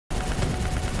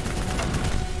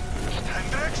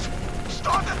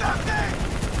Start the damn thing!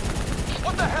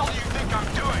 What the hell do you think I'm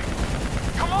doing?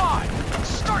 Come on!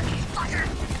 Start it, fucker!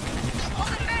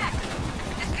 Hold it back!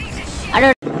 This piece of shit! I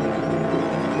don't.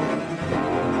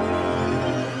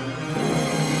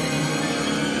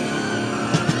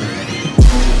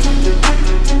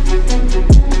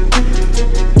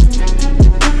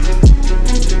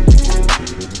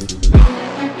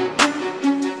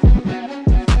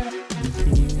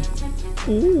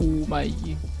 Oh my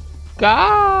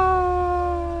god!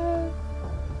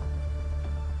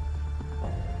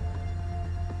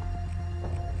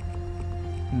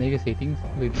 Make a settings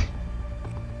with.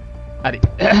 Ari.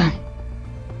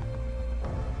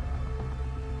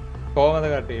 කොහමද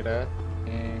කටේට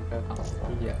මේක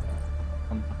තමයි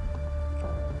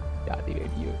යාති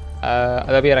radio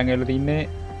අද අපි අරන් ගිහලා තින්නේ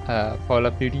Call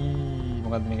of Duty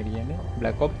මොකක්ද මේක කියන්නේ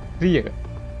Black Ops 3 එක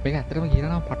මේක ඇත්තටම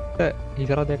කියනවා නම් පට්ට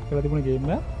ඉස්සරහ දෙයක් කරලා තිබුණ ගේම්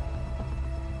එක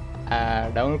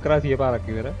ඩවුන්ලෝඩ් කරා 100 පාරක්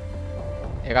විතර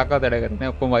එකක්වත් වැඩ කරන්නේ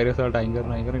නැහැ ඔක්කොම වෛරස් වලට අයින්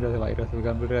කරනවා ඊට පස්සේ වෛරස් එක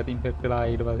කම්පියුටර් එකත් ඉන්ෆෙක්ට් වෙලා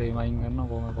ඊට පස්සේ ඒම අයින්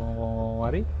කරනවා කොහොම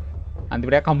හරි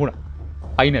අන්තිමට එකක් හම්බුණා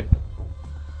ෆයිනල්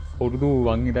ඔරුදු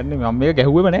වං හිතන්නේ මම මේක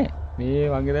ගැහුවෙම නැහැ මේ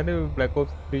වං හිතන්නේ Black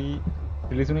Ops 3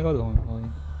 රිලීස් වුණේ කවුද කොහොමද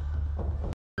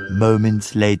moments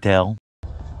later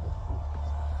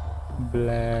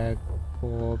Black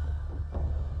Ops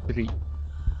 3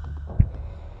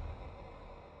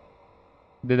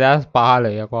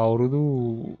 2015 යකෝ අවුරුදු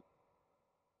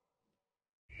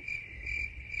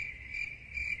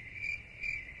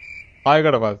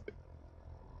 6කට පස්සේ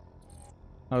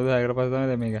අවුරුදු 6කට පස්සේ තමයි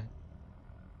දැන් මේක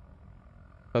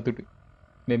සතුටුයි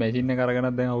මේ මැෂින් එක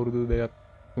අරගෙනත් දැන් අවුරුදු 2ක්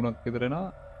 3ක් විතර එනවා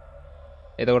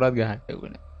එතකොටත් ගහන්න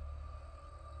ඕනේ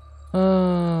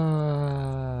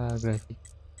ග්‍රැෆික්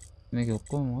මේක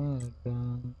ඔක්කොම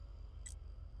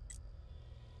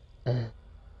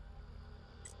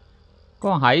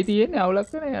කොහොම හයි තියෙන්නේ අවුලක්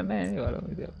වෙන යන්නේ නැහැ බලමු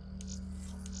ඉතින්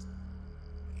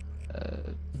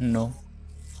නෝ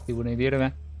තිබුණේ විදියට මම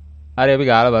හරි අපි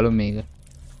ගාලා බලමු මේක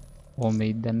කොහොම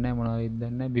වෙයිද දන්නේ නැහැ මොනවද වෙයිද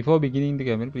දන්නේ නැහැ before beginning the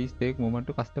camera please take moment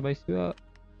to customize your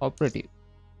operative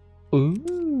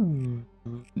ooh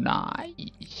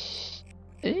nice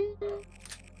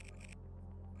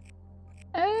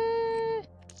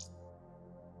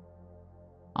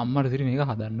අම්මට ඉතින් මේක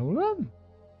හදන්න ඕන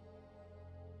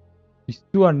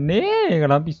පිස්සුවන්නේ ඒක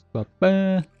නම් පිස්සුවක්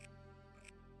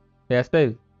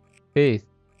hairstyle face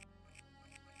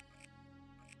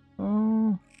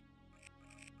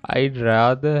I'd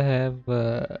rather have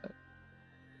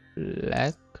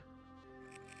black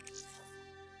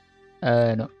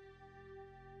no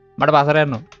මට පාසල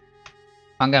යන්න ඕන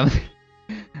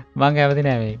මං කැමති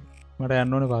නෑ මේක මට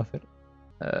යන්න ඕනේ පාසල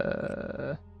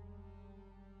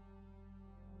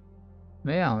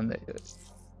මේ හොඳයි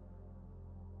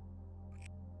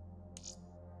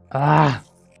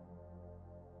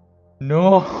no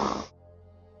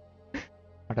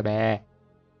මට බෑ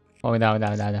ඔය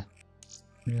දාන්න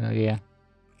ගියා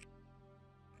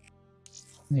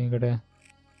මේකට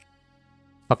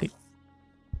fuck it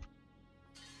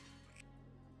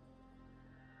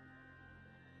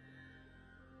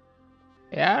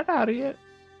එයාට හරිය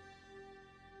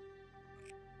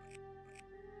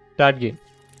start game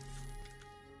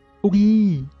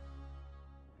උගී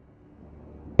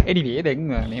anyway දැන්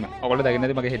මෙහෙම ඔයගොල්ලෝ දැකගෙන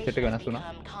නැති මගේ headset එක වෙනස් වුණා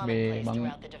මේ මම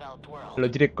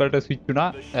Logitech වලට switch වුණා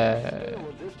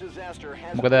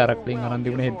මොකද අර ක්ලින් අරන්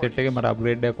තිබුණ headset එකේ මට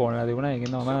upgrade එකක් ඕන වෙලා තිබුණා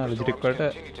ඒකෙන් මම Logitech වලට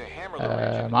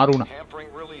මාරු වුණා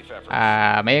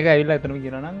මේක ඇවිල්ලා එතනම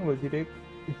කියනවා නම් Logitech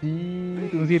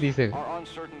G331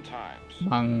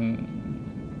 මං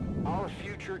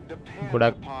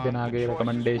ගොඩක් දෙනාගේ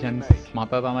recommendations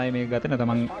මත තමයි මේක ගත්තේ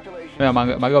නැත්නම්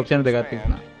මගේ option දෙකක්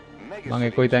තිබුණා මම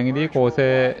එක්ක හිතන් ඉඳී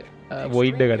කෝසේ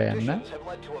void එකට යන්න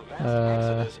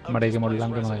මට ඒක මොඩල්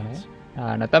ලං කරනවා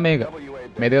නෑ නැත්නම් මේක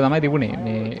මේ දෙක තමයි තිබුණේ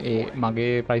මේ ඒ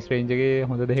මගේ price range එකේ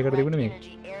හොඳ දෙයකට තිබුණේ මේක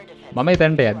මම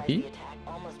එතනට යද්දි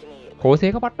කෝසේ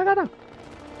එක පට්ට ගන්න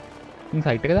ඉතින්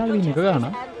සයිට් එක දාලා මේක ගන්න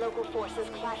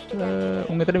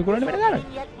උන් එතන විකුණන්නේ වැඩ ගන්න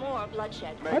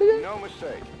හරිද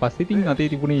පස්සේ ඉතින් අතේ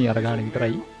තිබුණේ අර ගන්න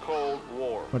විතරයි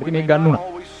මට ඉතින් මේක ගන්න උනා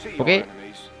ඕකේ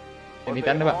එන්න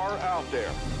හිතන්න බා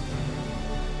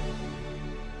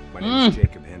My name is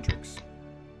Jacob Hendricks.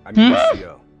 I'm your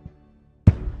CEO.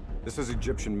 This is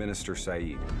Egyptian Minister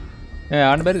Saeed.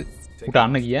 ආන්න බැරි උට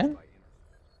අන්න ගියා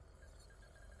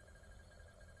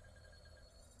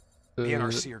The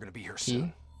NRC are going to be here soon.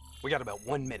 We got about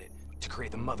 1 minute to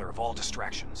create the mother of all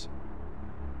distractions.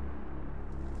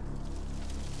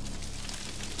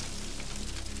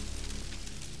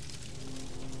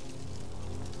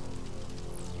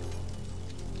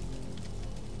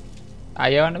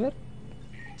 ආයවන්න බැරි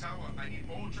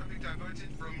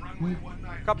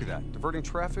Copy that. Diverting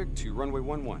traffic to runway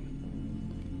 11.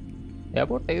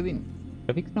 Airport එක තියෙන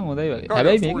traffic නම් හොඳයි වගේ. Cargo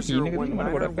හැබැයි මේක සීන් එක 4019 තියෙන මට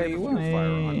ගොඩක් waiting for fuel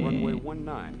fire on runway කිව්වා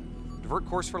 19. Divert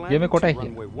course for මේ landing to කොටයි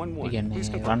runway 11. ඒ කියන්නේ Please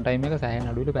confirm. රන් ටයිම් එක සෑහෙන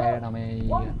අඩුවට පැය 9යි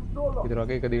විතර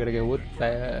වගේ එක දිගට ගෙවුවොත්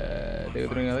පැය දෙක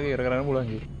තුනකින් අතර ඉවර කරන්න පුළුවන්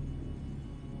කිව්වා.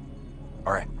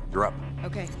 All right, you're up.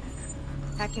 Okay.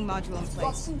 Hacking module in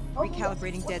place.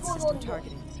 Recalibrating dead system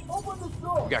targeting.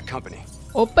 We got company.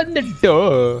 Open the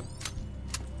door.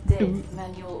 Dead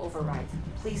manual override.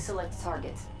 Please select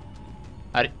target.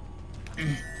 හරි.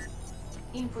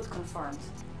 Input confirmed.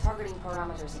 Targeting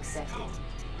parameters accepted.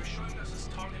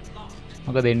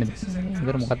 මොකද එන්නේ?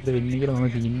 ඉතර මොකද්ද වෙන්නේ කියලා මම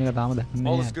සීන් එක තාම දන්නේ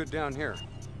All is නැහැ. good down here.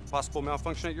 Possible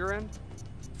malfunction at your end?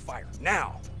 Fire now.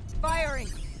 Firing!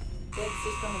 Dead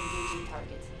system engaging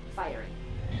target. Firing.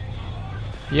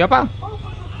 යපා.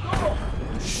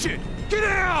 Shit! Get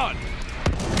down!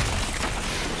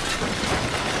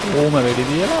 ඕම වෙඩි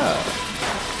දියලා.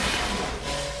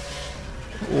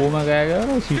 ඕම ගෑ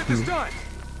ගාලා Get සිටු. this done!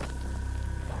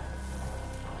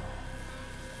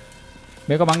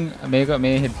 මේක මං මේක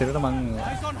මේ හෙඩ්සෙට් එකට මං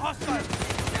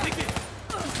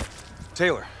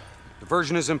Taylor,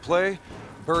 diversion is in play.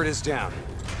 Bird is down.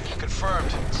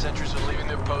 Confirmed. Sentries are leaving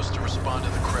their post to respond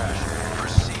to the crash.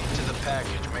 Proceed to the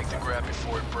package. Make the grab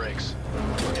before it breaks.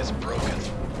 It's broken.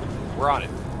 We're on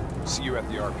it. See you at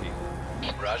the RP.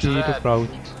 Roger need to that.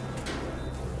 crouch.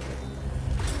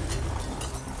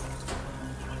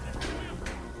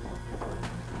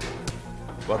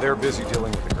 While they're busy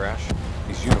dealing with the crash,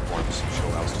 these uniforms should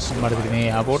allow us to steal මට by මේ it.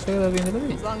 Airport එක දාපු ඉඳලා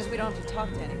As long as we don't have to talk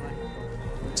to anyone.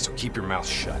 So keep your mouth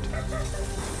shut.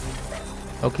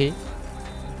 ඕකේ.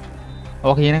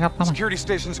 ඕකේ එන එකක් තමයි. Security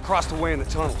stations across the way in the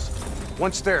tunnels.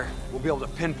 Once there, we'll be able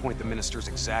to pinpoint the minister's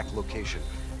exact location.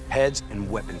 Heads and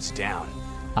weapons down.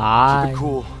 Keep ආයි. it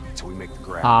cool until we make the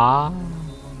grab.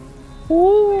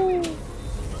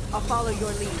 I'll follow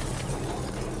your lead.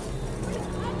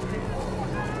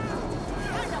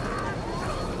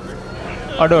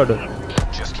 අඩ.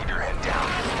 Just keep your head down.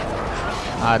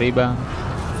 හරි බං.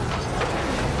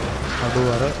 අඩු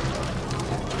අර.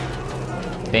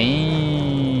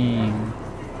 damn.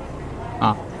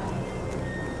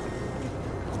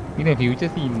 ඉතින් future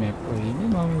scene එකක් කොහේ ඉන්නේ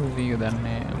මම මේක දන්නේ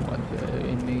නැහැ මොකද්ද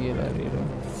වෙන්නේ කියලා හරියට.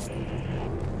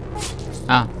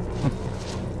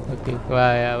 ඕකේ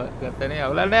ඔයා ගත්තනේ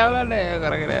අවුලන්නේ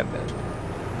කරගෙන යන්න.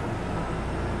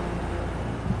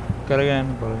 කරගෙන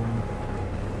යන්න බලන්න.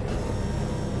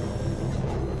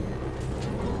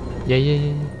 ය.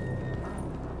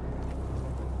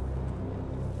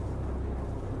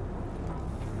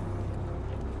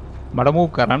 මට මූ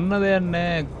කරන්න දෙයක්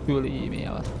නැහැ ඇක්චුවලි මේ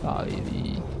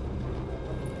අවස්ථාවේදී.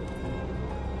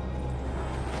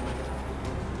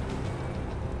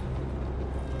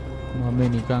 මම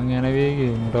නිකන් යන වේගෙ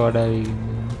මට වඩා වේගෙන්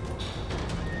යනවා.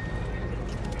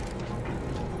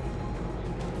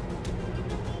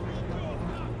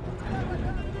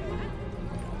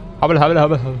 හබල.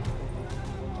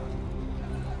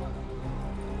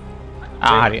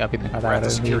 හරි අපි දැන් කතා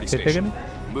කරන්නේ සෙට් එකනේ.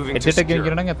 Moving to එච්චට ගෙන secure.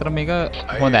 කරන ඇතර මේක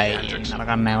හොඳයි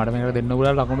නරකන්න මට මේක දෙන්න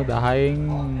පුලා ලකුණු 10න්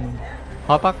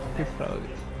 7ක් ඉස්සරහ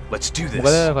වගේ. Let's do this.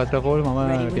 මොකද ෆස්ට් ඔෆ් ඕල් මම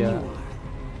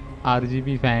RGB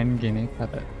ෆෑන් කෙනෙක්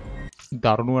අර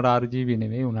දරුණුවට RGB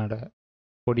නෙමෙයි උනාට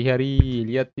පොඩි හරි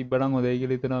එළියක් තිබ්බනම් හොඳයි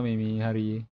කියලා හිතනවා මේ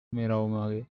හරියේ මේ රවුම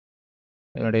වගේ.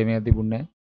 ඒකට මේක තිබුණේ නැහැ.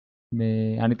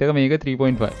 මේ අනිත් එක මේක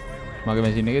 3.5 මගේ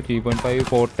මැෂින් එකේ 3.5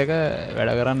 පෝට් එක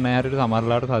වැඩ කරන්නේ නැහැ හරියට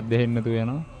සමහරලාට සද්ද හෙන්න තු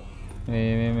වෙනවා.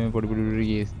 මේ පොඩි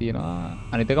කේස් තියෙනවා.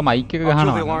 අනිත් එක මයික් එක I'll kill the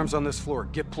ගහනවා. alarms on this floor.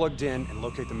 Get plugged in and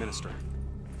locate the minister.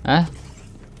 ඈ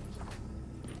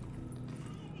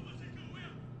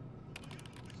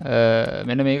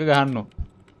මෙන්න මේක ගහන්න ඕන.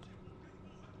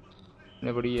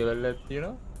 මේ පොඩි ලෙවල් එකක්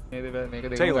තියෙනවා. මේක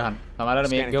දෙකම ගහන්න.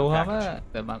 සමහරවිට මේක ගහුවාම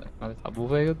දැන් මම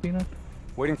සබ්වූෆර් එකක් තියෙනවා.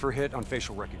 Waiting for a hit on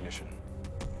facial recognition.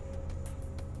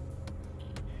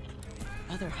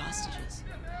 Other hostages.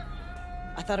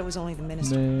 I thought it was only the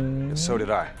minister. And so did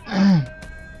I.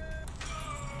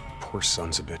 Poor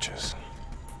sons of bitches.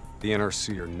 The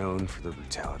NRC are known for their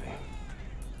brutality.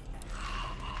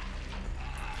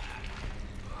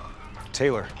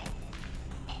 Taylor,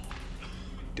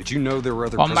 did you know there were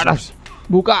other prisoners?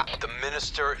 Buka. The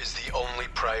minister is the only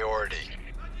priority.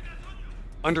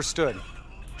 Understood.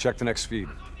 Check the next feed.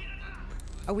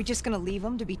 Are we just gonna leave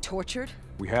them to be tortured?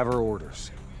 We have our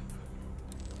orders.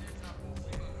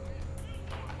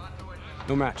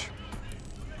 No match.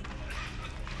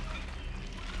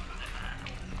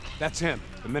 That's him,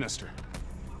 the minister.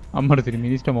 අම්මට තිරි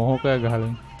minister මොහොකයා ගහලා.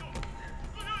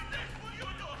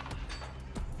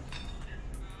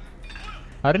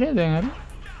 හරිනේ දැන් හරි.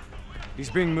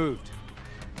 He's being moved.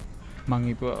 මං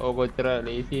හිතුවා ඕක ඔච්චර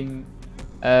ලේසියෙන්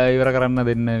ඉවර කරන්න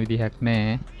දෙන්න විදිහක්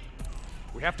නෑ.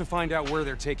 We have to find out where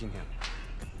they're taking him.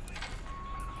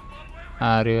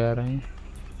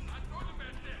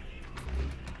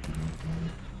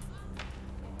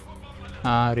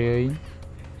 ආරි.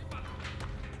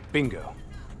 Bingo.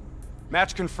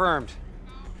 Match confirmed.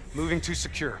 Moving to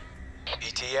secure.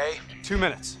 ETA? 2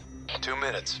 minutes. 2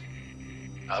 minutes.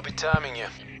 I'll be timing you.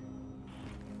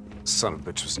 Son of a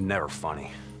bitch was never funny.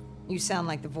 You sound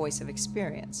like the voice of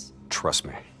experience. Trust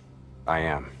me. I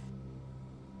am.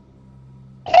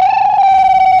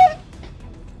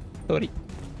 Sorry.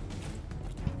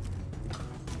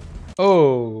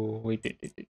 Oh, wait.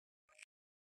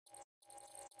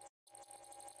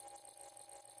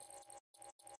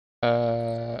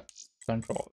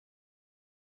 Control.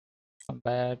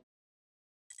 Combat.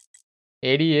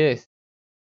 ADS.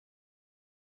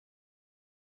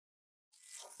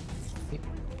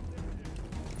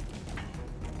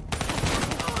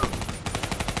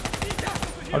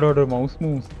 Order mouse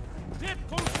moves.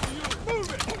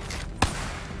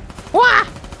 Wah!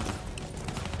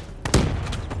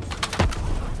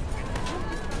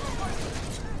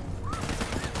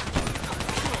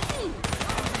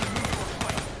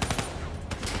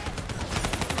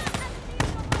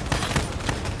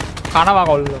 කනවා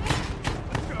කොල්ලෝ.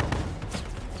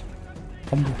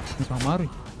 අම්බු මේක අමාරුයි.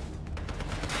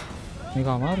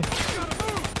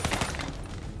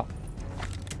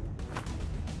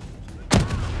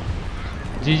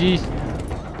 GG's.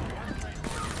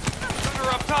 Thunder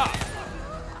up top.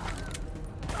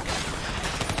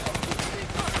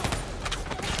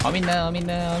 I'm in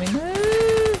there.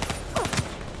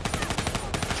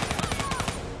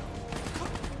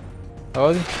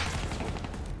 Oh.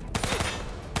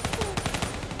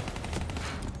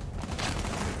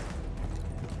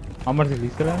 Amar se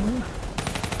release करा है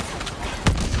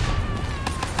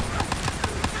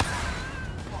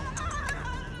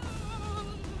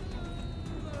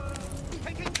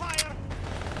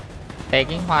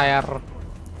taking fire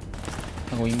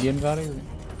aku Indian kali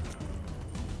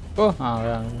oh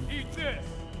ya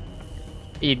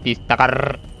eat this takar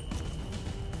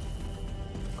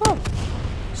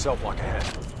Cell block ahead.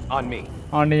 On me.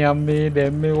 අම්මේ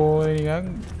දැම්මේ ඕනේ නිකන්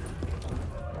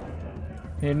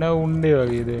එන උණ්ඩේ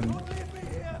වගේ දෙන්නේ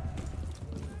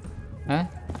ඈ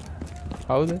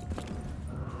කවුද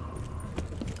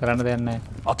කරන්න දෙයක් නැහැ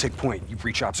I'll take point. You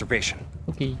breach observation.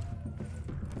 okay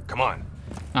Come on.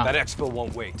 That exfil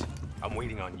won't wait. I'm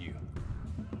waiting on you.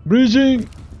 Bridging.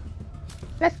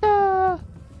 Let's go.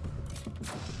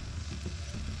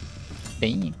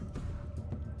 Dang.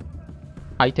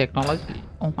 High technology.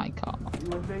 Oh my god. You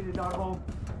invaded our home.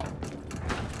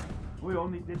 We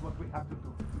only did what we have to do.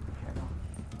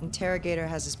 Interrogator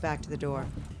has us back to the door.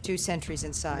 2 sentries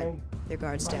inside. Their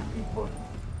guards down.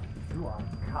 You are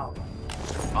cowards.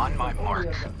 On my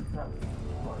mark.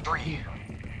 3,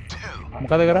 2,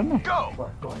 මොකද කරන්න go!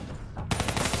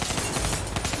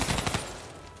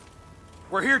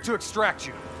 We're here to extract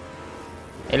you.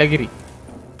 එලගිරි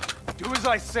Do as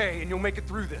I say and you'll make it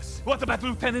through this. What about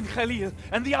Lieutenant Khalil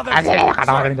and the others?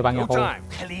 No time.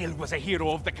 Khalil was a hero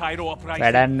of the Cairo uprising.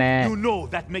 වැඩන්නේ You know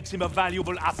that makes him a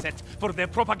valuable asset for their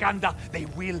propaganda. They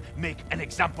will make an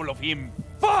example of him.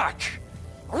 Fuck!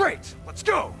 Alright, let's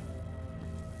go!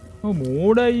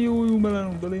 මෝඩයි උඹලා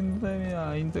උඹලින් තමයි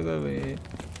අයින්තක වේ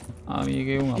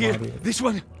ආමීගේ උන් Here, අමාරුයි this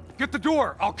one. Get the door.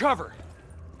 I'll cover.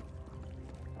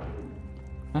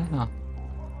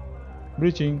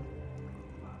 Breaching.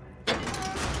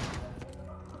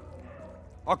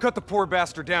 I'll cut the poor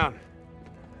bastard down.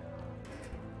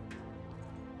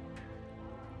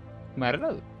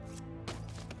 මැරෙනවද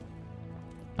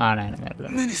නෑ මැරෙලා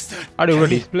Minister. අඩේ උඩ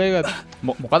display එක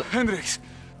මොකද Hendrix,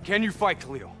 can you fight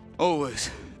Khalil?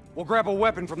 Always. We'll grab a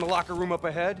weapon from the locker room up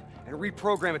ahead and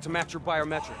reprogram it to match your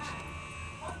biometrics.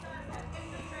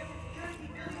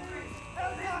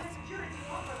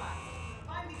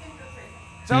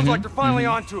 Sounds like they're finally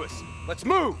onto us. Let's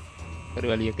move!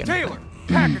 Taylor,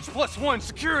 package +1,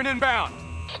 secure and inbound.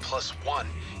 +1.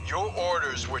 Your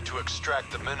orders were to extract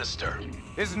the minister.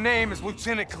 His name is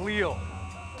Lieutenant Khalil.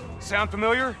 Sound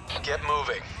familiar? Get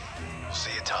moving.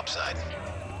 See you topside.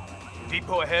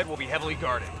 Depot ahead will be heavily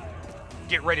guarded.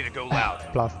 Get ready to go loud.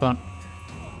 +1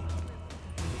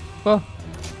 oh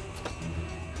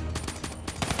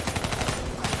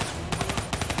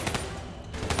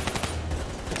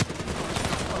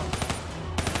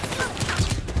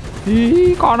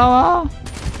කනවා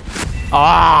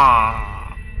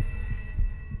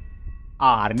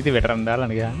ආරනිති වෙටරන් දාලා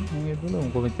නිකන් මගේ දුල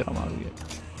උඹ මෙච්චර අමාරු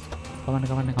කියලා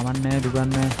කමන්න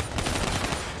දුගන්න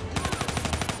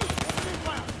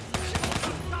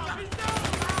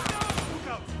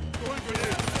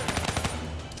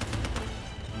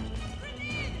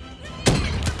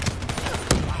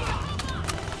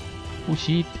Oh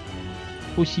shit.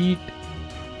 Oh shit.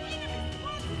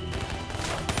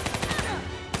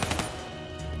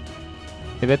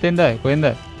 එපැත්තෙන්ද කොහෙන්ද?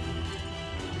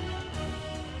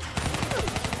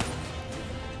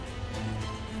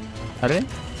 අර ඒ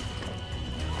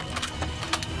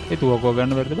තුවක්කුව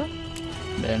ගන්න බැරිද බං?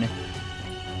 බෑනේ.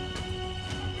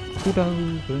 Kuda.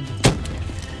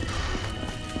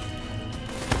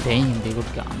 Damn, they got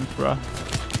guns, bro.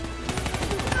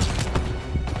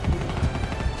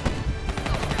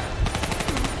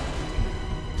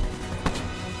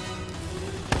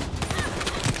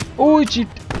 Oh shit!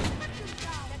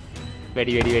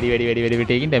 Very,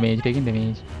 taking damage,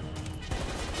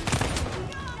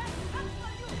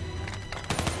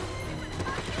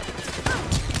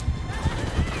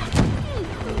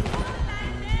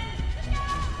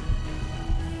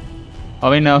 I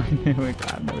mean, now we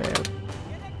can't do that.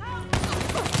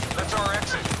 That's our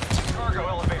exit. Cargo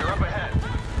elevator up ahead.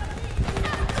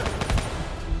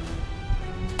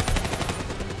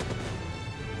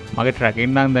 මගේ ට්‍රැකින්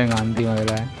නම් දැන් අන්තිම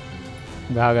වෙලා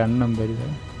ගහ ගන්නම් බැරිද?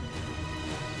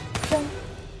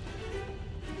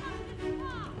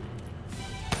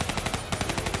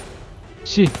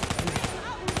 Shit.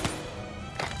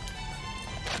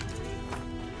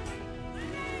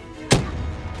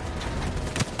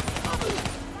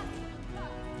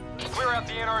 Clear out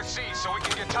the NRC so we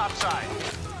can get topside.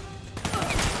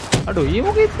 Aduh, iya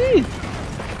mau gitu.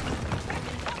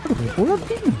 Aduh, pulang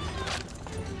ini.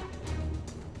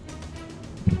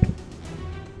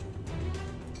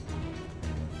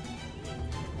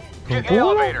 Get in the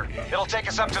elevator. It'll take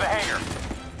us up to the hangar.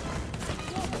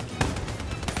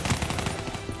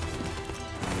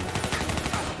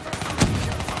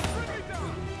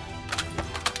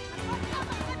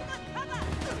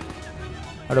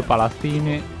 Aduh,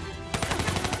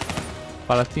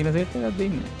 Palestina set එකක්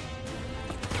දෙන්න.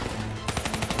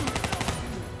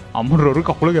 අමුරොරු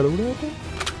කකුල ගැලවුණා අපෝ.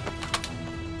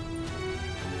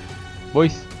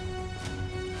 Boys.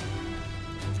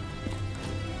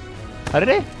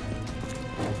 හරිනේ?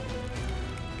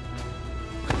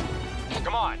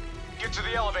 Come on. Get to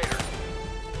the elevator.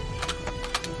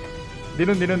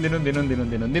 දිනුන්.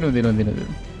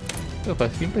 ඒක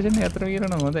first impression එක අතර කියලා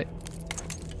නම් හොඳයි.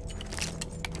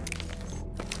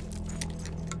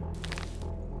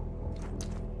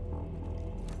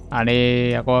 අනේ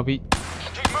යකෝ අපි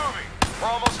Keep moving.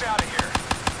 We're almost out of here.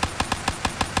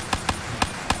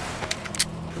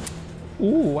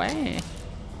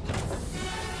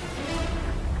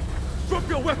 Drop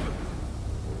your weapon!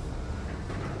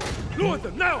 Lower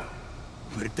them now!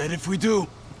 We're dead if we do.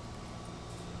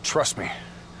 Trust me,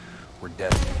 we're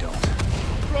dead if we don't.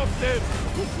 Drop them!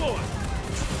 Move forward!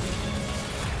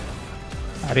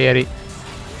 හරි.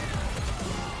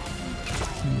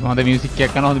 හොඳ මියුසික්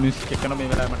එකක් කරනවා මේ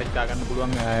වෙලාවේ මට හිතා ගන්න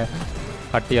පුළුවන්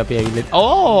කට්ටිය අපි ඇවිල්ලා.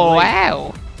 Oh wow.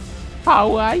 How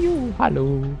are you? Hello.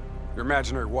 Your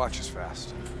imaginary watch is fast.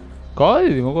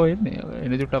 කොයිද මොකෝ එන්නේ?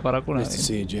 එන චුට්ට පරක්කුණා. Nice to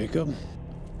see you, Jacob.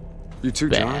 You too,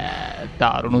 John.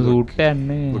 තාරුණු suit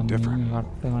යන්නේ. Look different.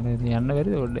 මට යන්න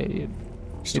බැරිද පොඩ්ඩයි.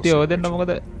 ඉතින් ඔය දෙන්න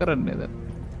මොකද කරන්නේ දැන්?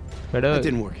 වැඩ That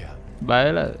didn't work out.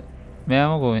 බයලා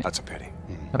මෙයාම කොහේ? That's a pity.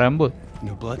 රැම්බෝ.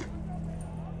 New blood?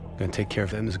 Gonna take care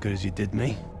of them as good as you did me?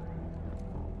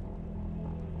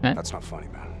 That's not funny,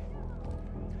 man.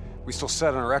 We still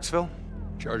set on our exfil?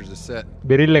 Charges are set.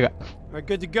 බෙරිල් එක. All right,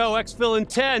 good to go. Exfil in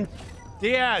 10.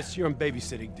 Diaz, you're on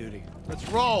babysitting duty. Let's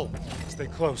roll. Stay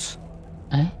close.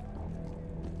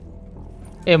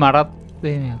 ඒ මටත්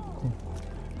දෙන්නේ අක්කෝ.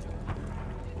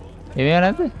 එමෙ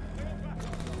නැද්ද?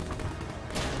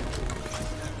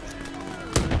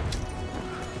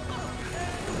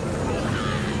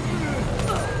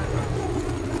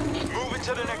 Move it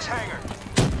to the next hangar.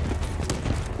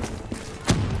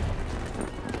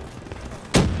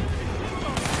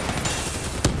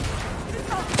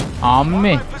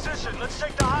 අම්මේ. Position. Let's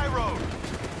take the high road.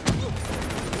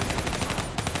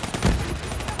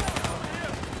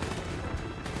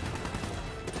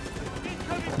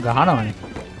 ගහනවනේ.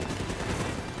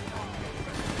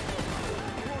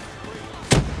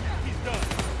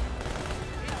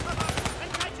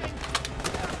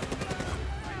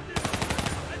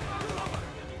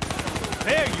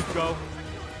 There you go!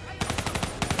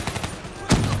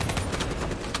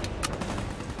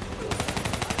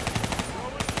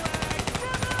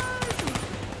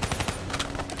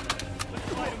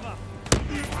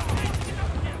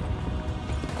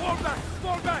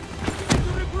 Fall back!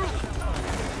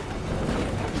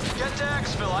 Get to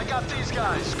exfil. I got these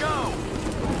guys. Go.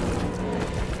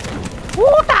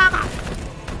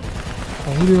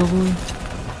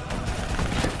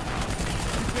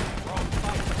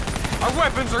 Our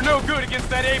weapons are no good against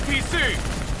that APC!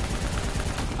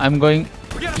 I'm going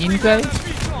We gotta bring inside. down that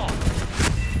VTOL.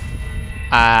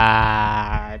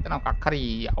 එතන මොකක් හරි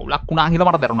අවුලක් වුණා කියලා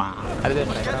මට දැනුණා. හරිද?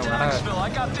 මට Get to ඒකට Axville. I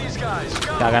got these guys.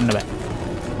 Go. දාගන්න බෑ.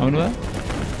 මොනවා?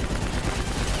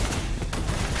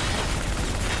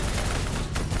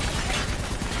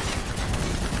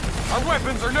 Our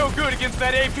weapons are no good against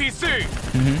that APC.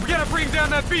 We gotta bring down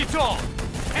that VTOL.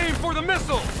 Aim for the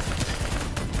missiles.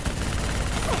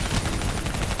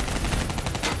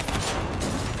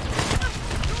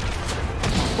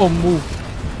 Oh, move.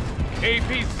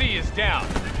 APC is down.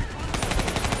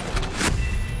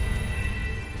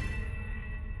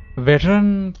 Veteran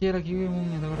කියලා කිව්වේ මුන්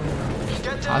එතකොට.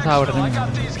 Get to ආසාවට Axville. I නෙමෙයි. got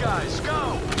these guys. Go.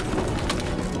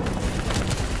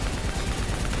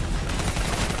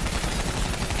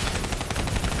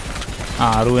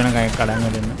 ආරු වෙනකන් එක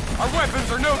කඩන්න දෙන්න. Our weapons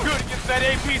are no good against that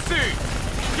APC.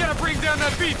 We gotta bring down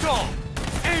that VTOL.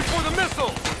 Aim for the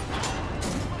missiles.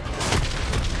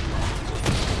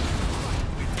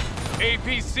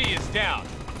 APC is down.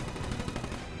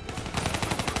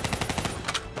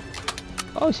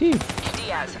 Oh shit.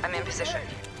 Diaz, I'm in position.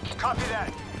 Copy that.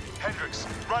 Hendricks,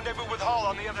 rendezvous with Hall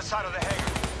on the other side of the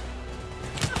hangar.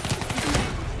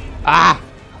 Ah!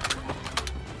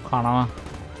 කනවා.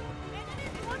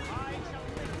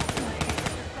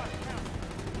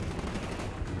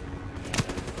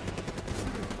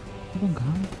 Bang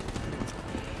gana.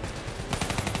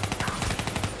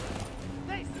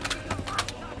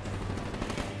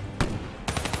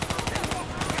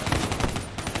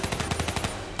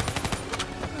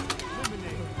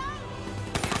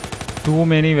 Too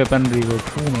many weaponry, bro.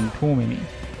 Too many.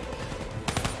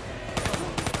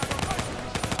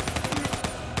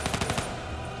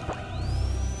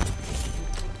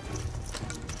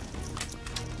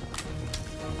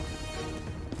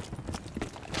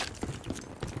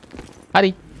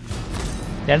 Hurry.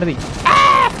 Yanadi.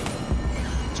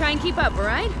 Try and keep up,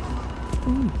 alright?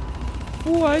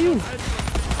 Who are you?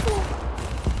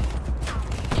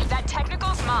 That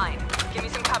technical's mine. Give me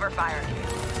some cover fire.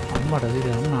 Get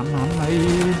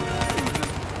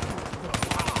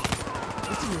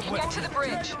Get to the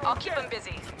bridge. I'll keep them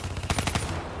busy.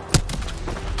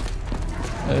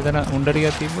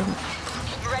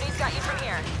 Ready's got you from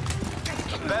here.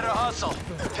 Better hustle.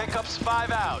 Pickup's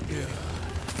 5 out.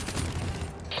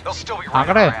 They'll still be right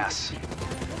on our ass.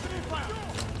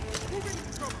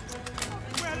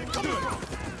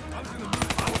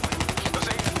 Those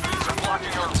APCs are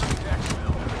blocking our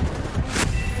Axville.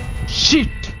 Shit.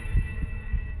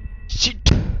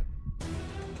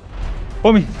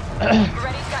 Homie.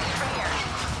 Ready's got you from here.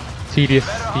 Serious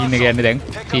scene again then.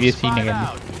 Serious scene again. On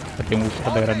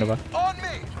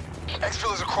me!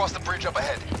 Axville is across the bridge up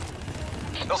ahead.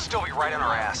 They'll still be right on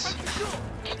our ass.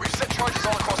 We've set charges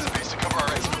all across the base to cover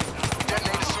our exit.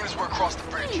 Detonate as soon as we're across the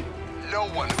bridge. No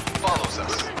one follows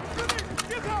us.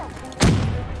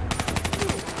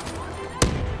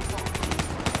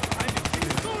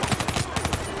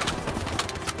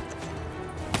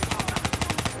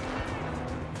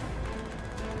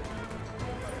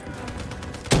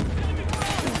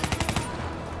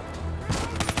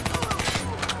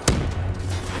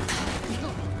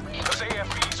 Those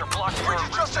AFVs are blocking our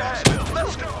just ahead.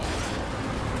 Let's go.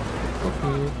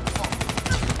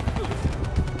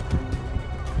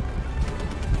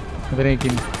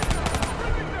 Breaking.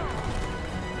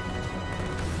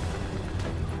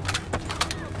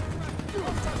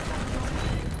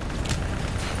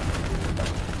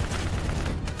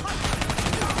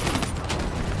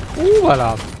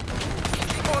 Voilà.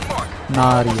 Keep on mark.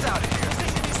 Nari. Almost out of here.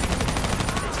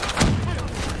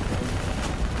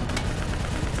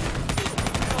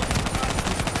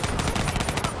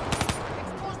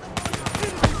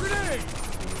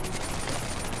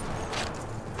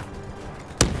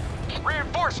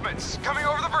 Reinforcements coming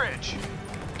over the bridge.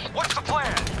 What's the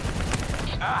plan?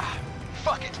 Ah,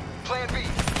 fuck it. Plan B.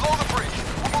 Blow the bridge.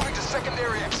 We're moving to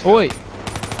secondary exfil. Oi.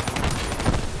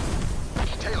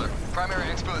 Taylor, primary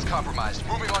exfil is compromised.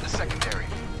 Moving on to secondary.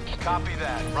 Copy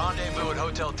that. Rendezvous at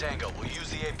Hotel Tango. We'll use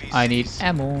the APC. I need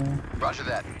ammo. Roger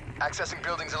that. Accessing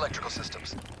building's electrical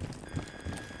systems.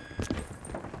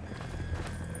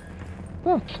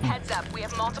 Oh. Heads up, we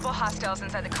have multiple hostiles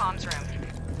inside the comms room.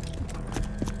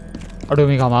 Aduh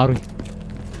මේක අමාරුයි.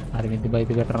 හරි මෙති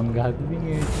බයිත් veteran ගහද්දි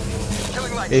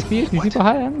Killing lights. FPS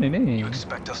 25 යන්නේ නේ. You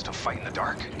expect us to fight in the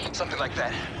dark? Something like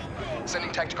that.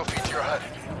 Sending tactical feed to your HUD.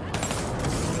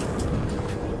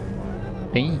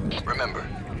 Damn. Remember,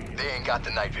 they ain't got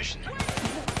the night vision.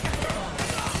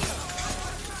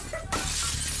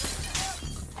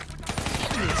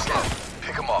 Slow.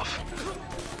 Pick them off.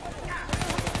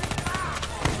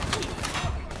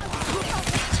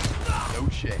 No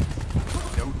chance.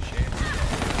 No chance.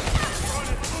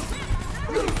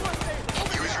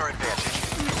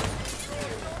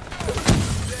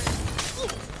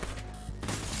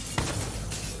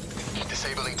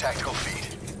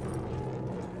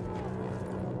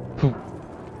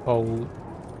 ඔව්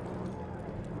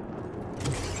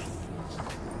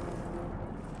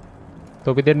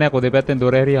තොපි දෙන්න කොද පැත්තෙන්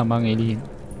දොර හැරියා මං එළියෙන්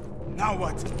Now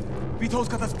what? Vito's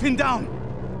got us pinned down.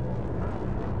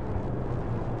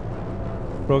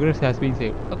 progress has been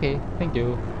saved okay thank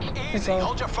you Easy,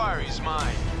 hold your fire, he's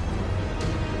mine.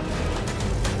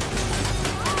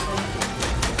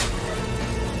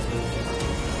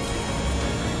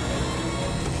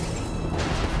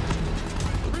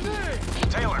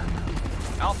 Taylor,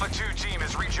 Alpha 2 team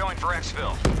has rejoined for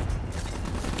exfil.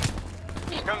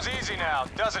 Comes easy now,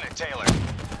 doesn't it, Taylor?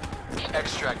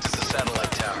 Extract is the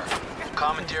satellite tower.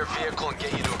 Commandeer vehicle and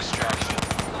get you to extraction.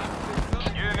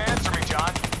 You didn't answer me,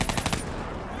 John.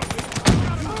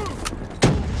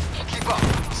 Keep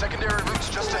up. Secondary route's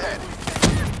just ahead.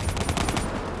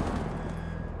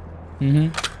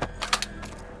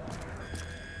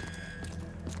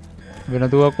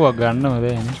 වෙනදුවක්කුවක් ගන්නව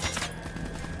බෑනේ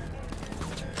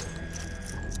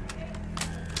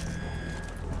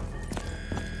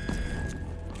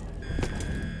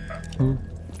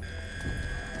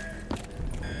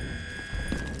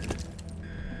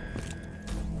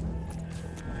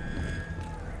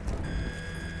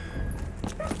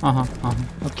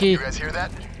okay. You guys hear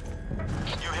that?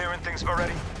 You hearing things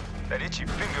already? That itchy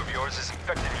finger of yours is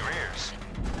infecting your ears.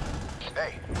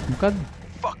 Hey, මොකක්ද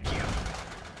fuck you.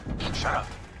 Shut up.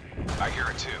 I hear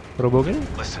it too. රොබෝගේ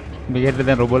Listen. මේකට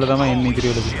දැන් රොබෝල තමයි එන්නේ Holy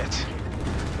ඉතිරිවල shit.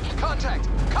 Contact!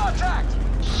 Contact!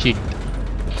 shit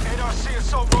NRC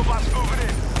assault robots moving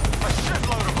in. A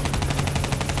shitload of them.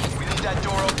 We need that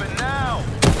door open now.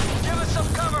 Give us some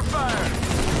cover fire.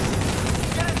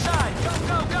 Get inside. Go,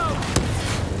 go, go.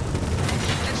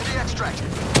 Get to the extract.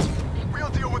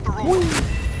 We'll deal with the robot.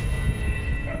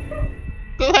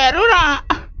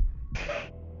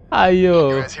 අයියෝ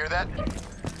You guys hear that?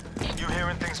 You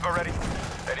hearing things already?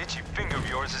 That itchy finger of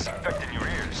yours is infecting your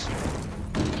ears.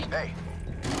 Hey,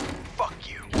 fuck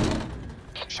you.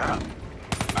 Shut up.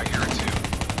 I hear it too.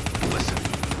 Listen.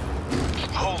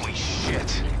 Holy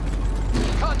shit.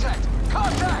 Contact!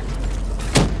 Contact!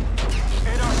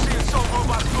 NRC assault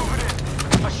robots moving in.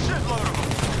 A shitload of them.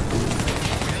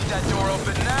 We need that door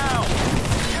open now.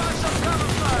 Give us some cover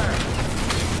fire.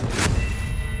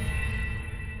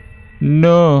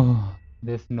 no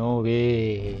there's no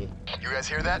way You guys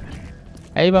hear that?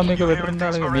 ඇයි මම මේක වෙටරන්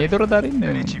දාලා මේ දොර That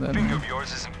දාරින්නේ itchy finger of yours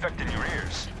is infecting your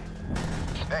ears.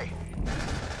 Hey,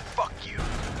 fuck you.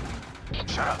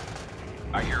 Shut up.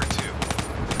 I hear it too.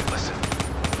 Listen.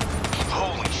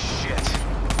 Holy shit.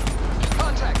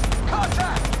 Contact!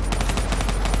 Contact!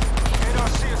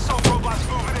 NRC assault robots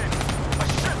moving in. A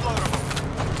shitload of them.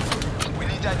 We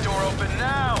need that door open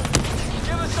now.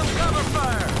 Give us some cover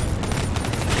fire.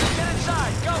 Get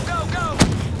inside. Go, go, go.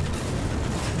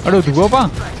 අඩෝ දුවපන්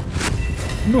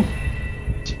no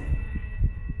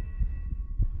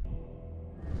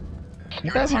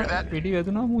You guys hear that? පිටි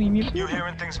වැදුනා මු email You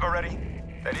hearing things already?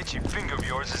 That itchy finger of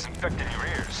yours is infecting your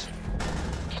ears.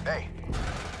 Hey,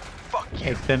 fuck you.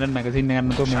 Extended magazine එකක්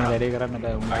නතෝ මේ වැඩේ කරන්න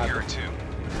බෑ I උඹලා hear it too.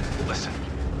 Listen.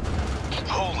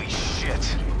 Holy shit.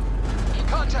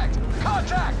 Contact!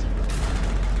 Contact!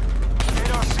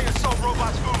 NRC assault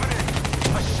robots moving in.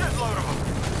 A shitload of them.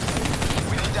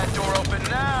 We need that door open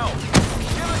now.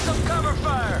 Give us some cover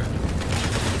fire.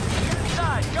 Get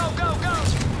inside. Go, go, go.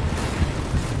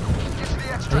 Get to the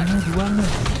extract.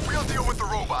 We'll deal with the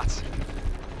robots.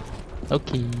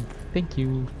 okay thank you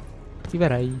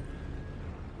ඉවරයි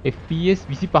FPS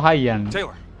 25යි යන්න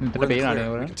Taylor, මෙතන we're in the බේරන්නේ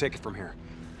clear. We ඔයාලා can take it from here.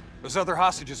 Those other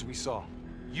hostages we saw,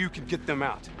 you can get them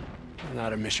out. Not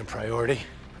a mission priority.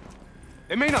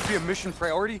 It may not be a mission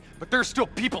priority, but they're still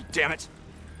people, damn it!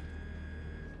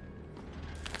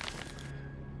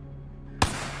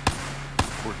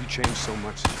 Or you changed so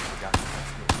much that you forgot your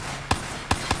last name.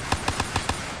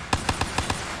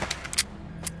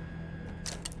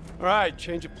 All right,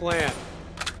 change of plan.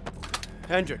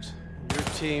 Hendricks, your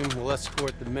team will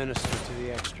escort the minister to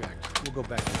the extract. We'll go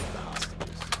back into the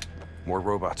hostages. More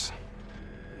robots.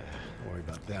 Don't worry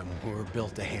about them. We're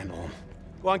built to handle them.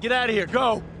 Go on, get out of here.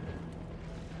 Go!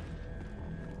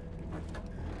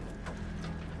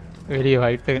 වැඩි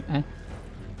height එක ඈ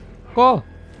කෝ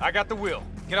I got the wheel.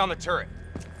 Get on the turret.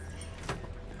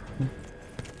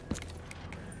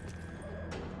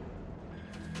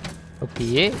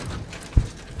 okay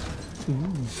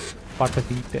පට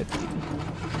seat ඇති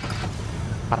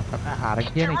හර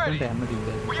කියන Get ready. එකට යන්න We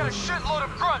තිබ්බා got a shitload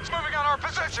of grunts moving on our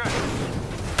position.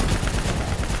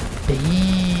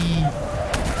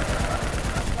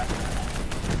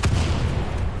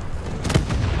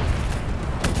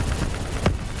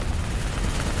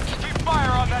 Keep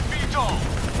fire on that VTOL.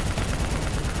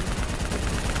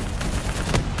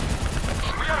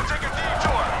 We gotta take a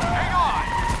detour.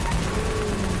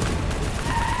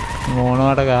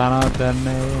 මොනවට ගහනවද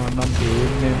දන්නේ මන්නම්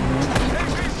තේන්නේ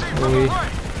ඔය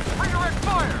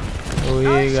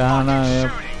ඔය ගහන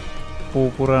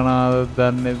පූපුරනාද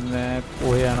දන්නේ නැහැ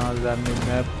කොහේ යනවද දන්නේ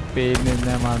නැහැ පේන්නේ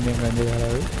නැහැ මම ගඳ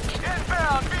ගාලා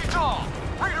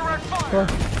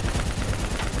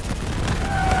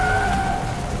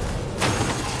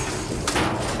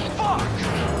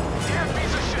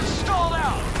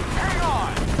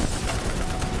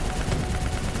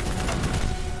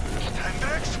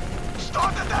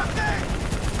Stop the damn thing!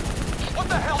 What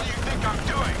the hell do you think I'm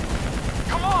doing?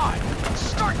 Come on!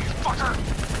 Start, you fucker!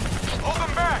 Hold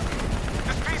them back!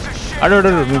 This piece of shit! අඩ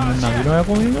නගිනවා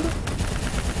කොහේද?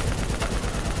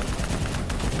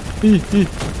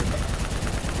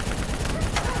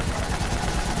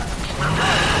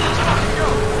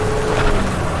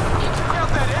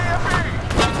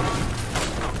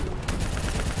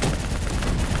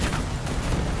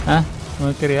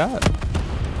 මොකද කරයා?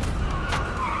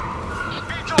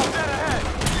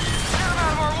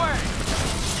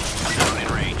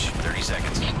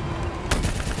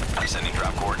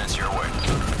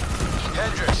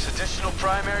 Additional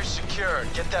primary secured.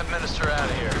 Get that minister out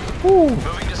of here.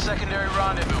 Moving to secondary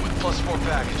rendezvous with +4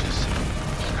 packages.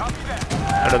 Copy that.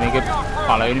 අර මේක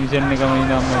පළවෙනි mission එකම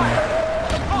ඉඳන්ම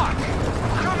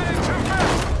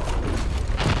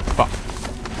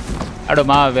අර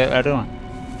මා වැටුණා.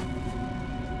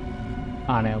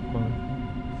 ආනේ ඔක්කොම.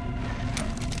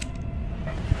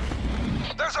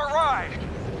 There's our ride.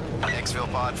 Exfil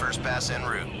pod first pass en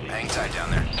route. Hang tight down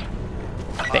there.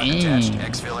 Dang.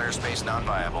 Exfil airspace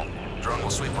non-viable. Drone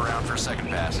will sweep around for a second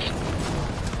pass.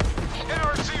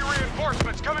 NRC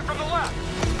reinforcements coming from the left.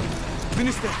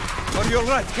 Minister, are you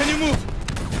alright? Can you move?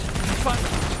 I'm fine.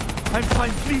 I'm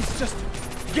fine. Please, just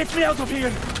get me out of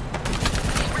here.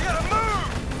 We gotta move.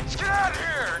 Let's get out of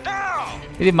here now.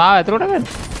 ඉතින් මාව ඇතුලට ගන්න.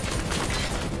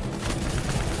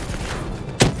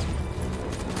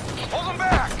 Hold them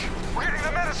back. We're getting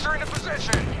the minister into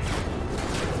position.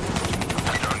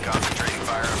 Drone concentrating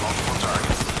fire on multiple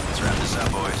targets. Let's wrap this up,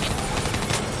 boys.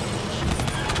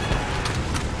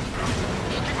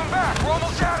 Keep them back. We're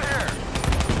almost out of here.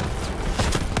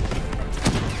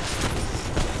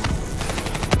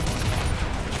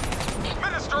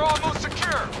 Minister almost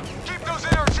secure. Keep those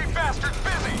NRC bastards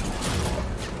busy.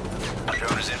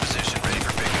 Drone is in position, ready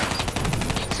for pickup.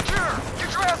 Secure. Get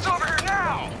your ass over here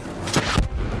now.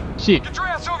 Shit. Get your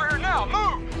ass over here now.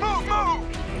 Move. Move. Move.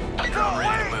 Drone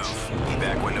ready to move.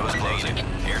 Evac window is closing.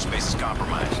 Airspace is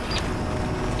compromised.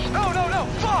 No.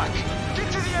 Fuck. Get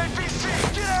to the APC.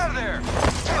 Get out of there.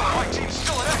 Damn, my team's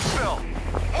still at Exfil.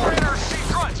 More NRC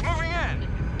grunts moving in.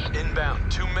 Inbound.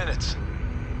 2 minutes.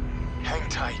 Hang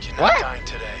tight. You're not dying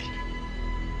today.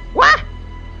 What?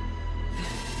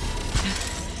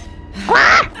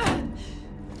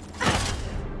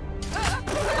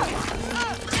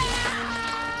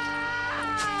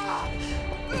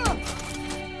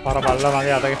 para balla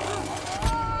mage අතක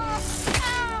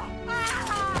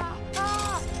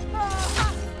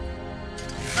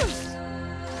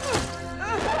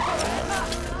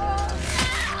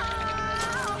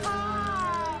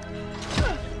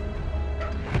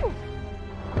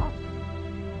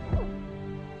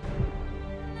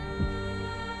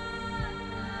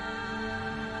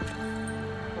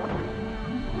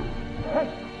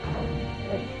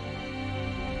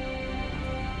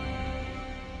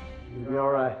You'll be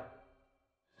all right.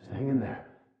 Just hang in there.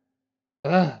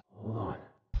 Hold on.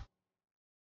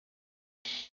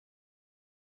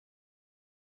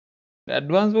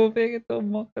 Advance වෝප් එකේ තෝ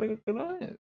මොකක් කරනවා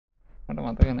මට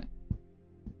මතක නැහැ.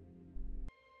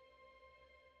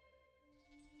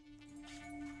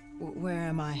 Where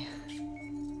am I?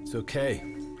 It's okay.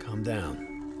 Calm down.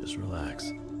 Just relax.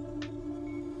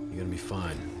 You're gonna be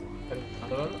fine. You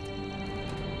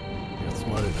got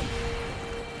smarter than me.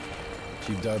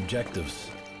 Achieved our objectives.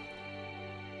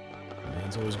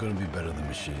 Man's always gonna be better than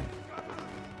machine.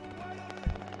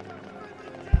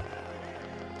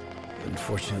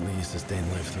 Unfortunately, you sustained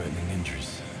life-threatening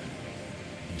injuries.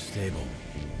 You're stable,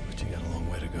 but you got a long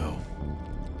way to go.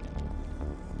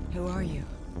 Who are you?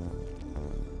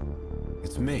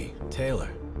 It's me,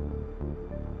 Taylor.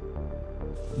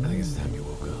 I think it's time you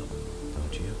woke up,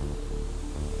 don't you?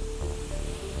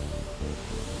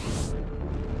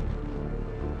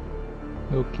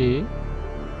 Okay.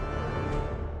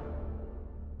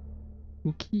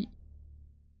 Okay.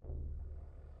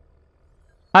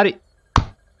 Hari.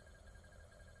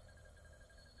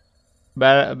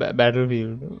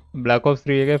 Battlefield Black Ops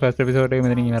 3 එකේ first episode එක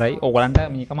මෙතනින් ඉවරයි. ඔයගලන්ට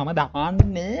මේක මම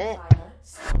දාන්නේ.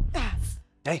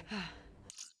 Hey.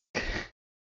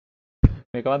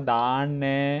 මේකවත්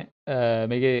දාන්නේ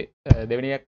මේකේ දෙවෙනි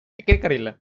එක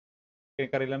කරilla.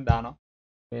 එක කරilla දානවා.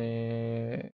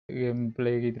 ගේම්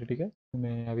ප්ලේ ඉදිරි ටික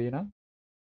මේ අපි නම්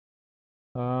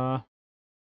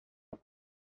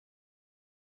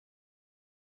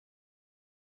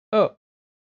ඔව්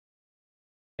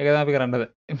ඒක තමයි අපි කරන්නද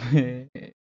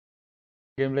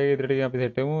ගේම් ප්ලේ ඉදිරි ටික අපි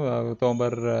සෙට් කරමු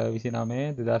ඔක්තෝබර්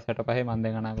 29 2065 මන්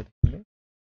දැන් අනාගත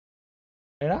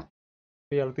එහෙනම්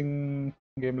අපි අලුතින්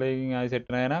ගේම් ප්ලේ එකකින් ආයි සෙට්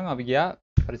වෙනා නම් අපි ගියා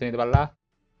පරිස්සමෙන් බලලා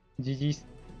GG's.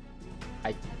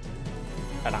 Ay.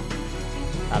 Tarang.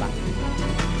 Tarang.